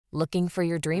Looking for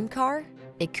your dream car?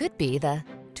 It could be the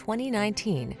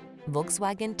 2019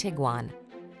 Volkswagen Tiguan.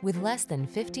 With less than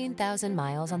 15,000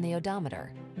 miles on the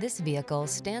odometer, this vehicle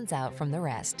stands out from the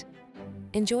rest.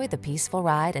 Enjoy the peaceful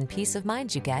ride and peace of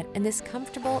mind you get in this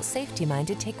comfortable,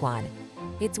 safety-minded Tiguan.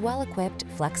 Its well-equipped,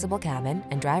 flexible cabin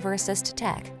and driver assist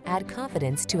tech add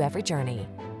confidence to every journey.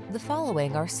 The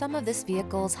following are some of this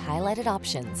vehicle's highlighted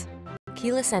options: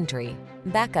 keyless entry,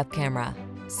 backup camera,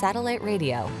 satellite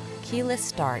radio, keyless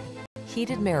start,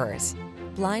 heated mirrors,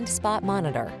 blind spot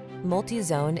monitor,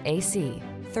 multi-zone AC,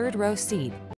 third row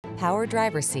seat, power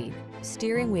driver seat,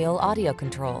 steering wheel audio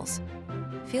controls.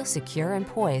 Feel secure and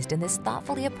poised in this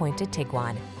thoughtfully appointed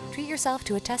Tiguan. Treat yourself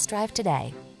to a test drive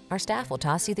today. Our staff will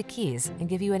toss you the keys and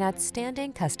give you an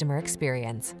outstanding customer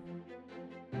experience.